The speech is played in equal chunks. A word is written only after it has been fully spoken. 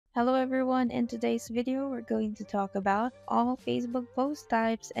Hello everyone, in today's video we're going to talk about all Facebook post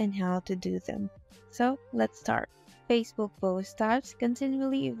types and how to do them. So let's start. Facebook post types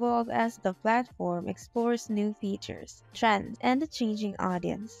continually evolve as the platform explores new features, trends, and a changing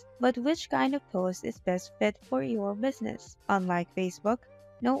audience. But which kind of post is best fit for your business? Unlike Facebook,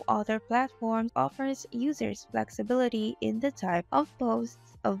 no other platform offers users flexibility in the type of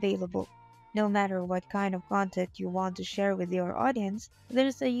posts available. No matter what kind of content you want to share with your audience,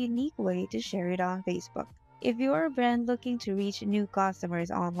 there's a unique way to share it on Facebook. If you're a brand looking to reach new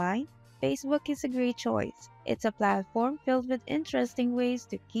customers online, Facebook is a great choice. It's a platform filled with interesting ways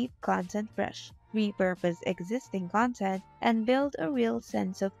to keep content fresh, repurpose existing content, and build a real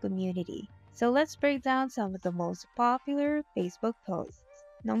sense of community. So let's break down some of the most popular Facebook posts.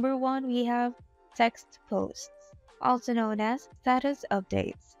 Number one, we have text posts, also known as status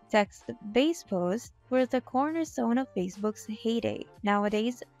updates. Text-based posts were the cornerstone of Facebook's heyday.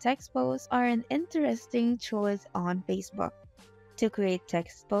 Nowadays, text posts are an interesting choice on Facebook. To create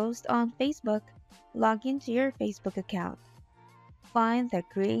text posts on Facebook, log into your Facebook account. Find the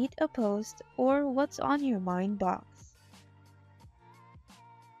Create a Post or What's on Your Mind box.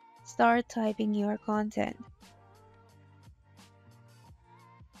 Start typing your content.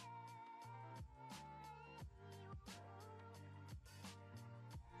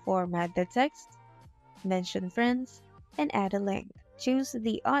 Format the text, mention friends, and add a link. Choose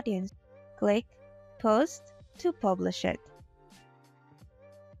the audience, click Post to publish it.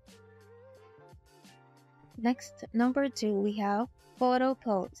 Next, number two, we have photo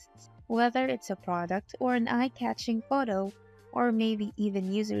posts. Whether it's a product or an eye-catching photo, or maybe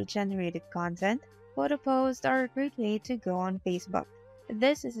even user-generated content, photo posts are a great way to go on Facebook.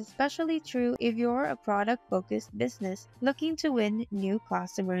 This is especially true if you're a product-focused business looking to win new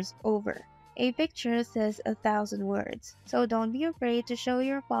customers over. A picture says 1,000 words, so don't be afraid to show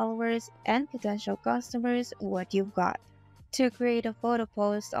your followers and potential customers what you've got. To create a photo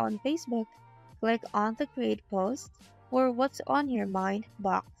post on Facebook, click on the Create Post or What's on Your Mind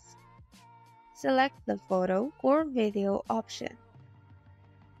box. Select the photo or video option.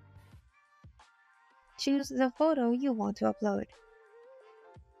 Choose the photo you want to upload.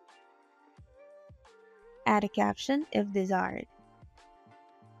 Add a caption if desired.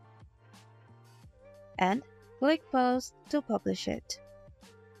 And click Post to publish it.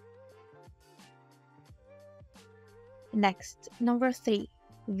 Next, number three,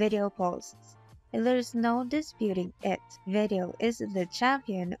 video posts. There's no disputing it. Video is the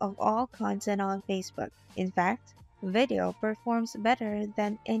champion of all content on Facebook. In fact, video performs better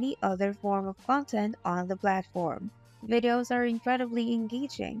than any other form of content on the platform. Videos are incredibly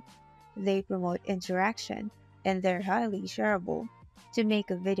engaging. They promote interaction, and they're highly shareable. To make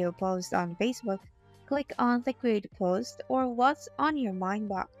a video post on Facebook, click on the Create Post or What's on Your Mind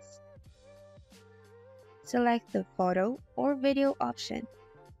box. Select the photo or video option.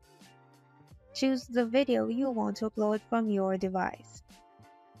 Choose the video you want to upload from your device.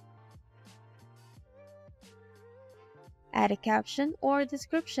 Add a caption or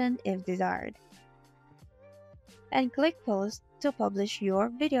description if desired. And click Post to publish your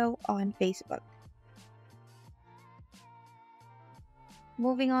video on Facebook.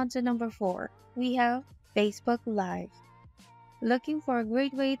 Moving on to number four, we have Facebook Live. Looking for a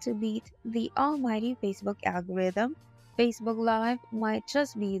great way to beat the almighty Facebook algorithm? Facebook Live might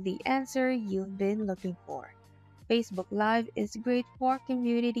just be the answer you've been looking for. Facebook Live is great for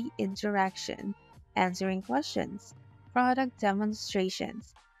community interaction, answering questions, product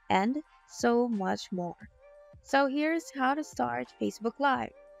demonstrations, and so much more. So here's how to start Facebook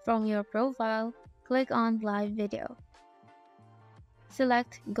Live. From your profile, click on Live Video.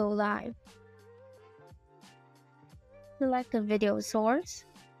 Select Go Live. Select the video source,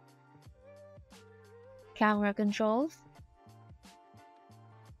 camera controls,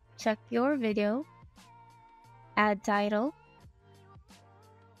 check your video, add title,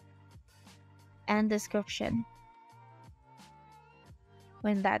 and description.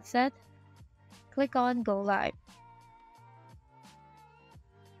 When that's set, click on Go Live.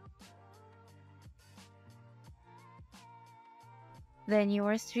 Then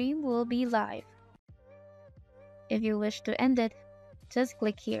your stream will be live. If you wish to end it, just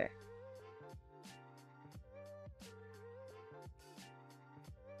click here.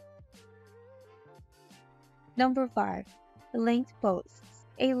 Number 5. Linked posts.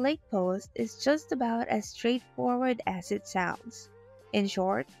 A linked post is just about as straightforward as it sounds. In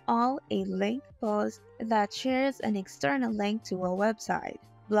short, a linked post that shares an external link to a website,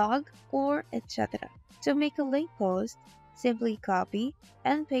 blog, or etc. To make a linked post, simply copy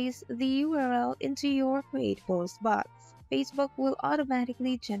and paste the URL into your Create Post box. Facebook will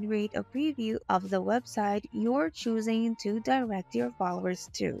automatically generate a preview of the website you're choosing to direct your followers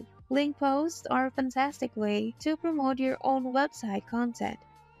to. Link posts are a fantastic way to promote your own website content,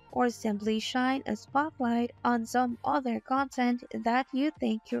 or simply shine a spotlight on some other content that you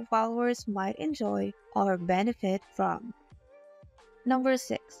think your followers might enjoy or benefit from. Number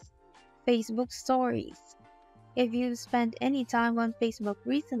 6. Facebook Stories. If you've spent any time on Facebook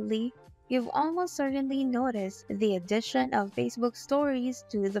recently, you've almost certainly noticed the addition of Facebook Stories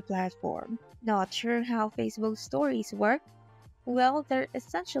to the platform. Not sure how Facebook Stories work? Well, they're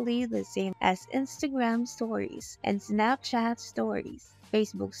essentially the same as Instagram Stories and Snapchat Stories.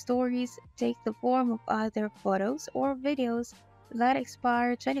 Facebook Stories take the form of either photos or videos that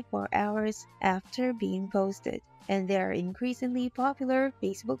expire 24 hours after being posted, and they are increasingly popular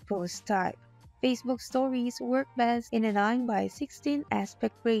Facebook post type. Facebook Stories work best in a 9 by 16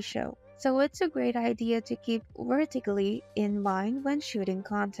 aspect ratio, so it's a great idea to keep vertically in mind when shooting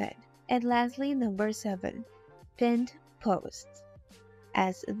content. And lastly, number 7. Pinned posts.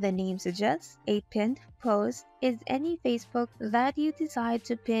 As the name suggests, a pinned post is any Facebook that you decide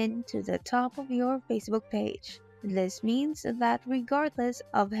to pin to the top of your Facebook page. This means that regardless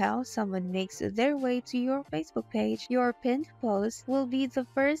of how someone makes their way to your Facebook page, your pinned post will be the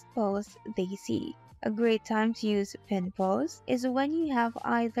first post they see. A great time to use pinned posts is when you have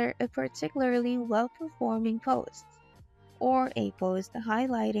either a particularly well-performing post or a post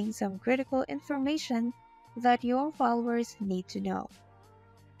highlighting some critical information that your followers need to know.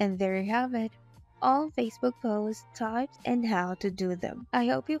 And there you have it, all Facebook post types and how to do them. I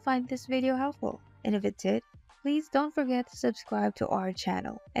hope you find this video helpful, and if it did, please don't forget to subscribe to our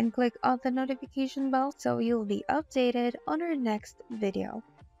channel and click on the notification bell so you'll be updated on our next video.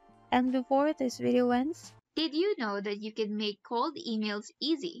 And before this video ends, did you know that you can make cold emails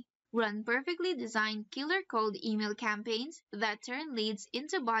easy? Run perfectly designed killer cold email campaigns that turn leads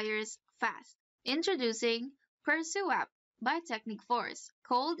into buyers fast. Introducing PursueApp by Technic Force.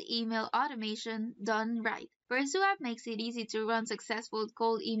 Cold email automation done right. PursueApp makes it easy to run successful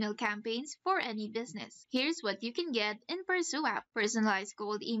cold email campaigns for any business. Here's what you can get in PursueApp: personalized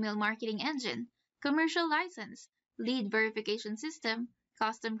cold email marketing engine, commercial license, lead verification system,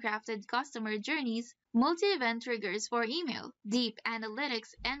 custom crafted customer journeys, multi-event triggers for email, deep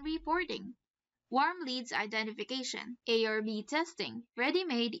analytics and reporting, warm leads identification, A/B testing,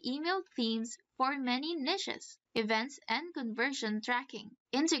 ready-made email themes for many niches, events and conversion tracking,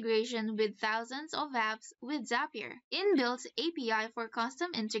 integration with thousands of apps with Zapier, inbuilt API for custom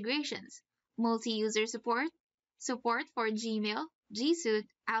integrations, multi-user support, support for Gmail, G Suite,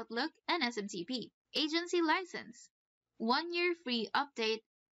 Outlook, and SMTP, agency license, 1 year free update,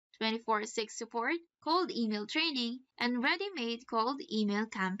 24/6 support, cold email training, and ready-made cold email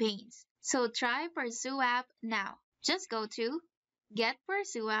campaigns. So try PursueApp now. Just go to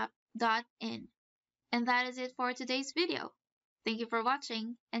getpursueapp.in. And that is it for today's video. Thank you for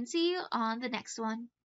watching and see you on the next one.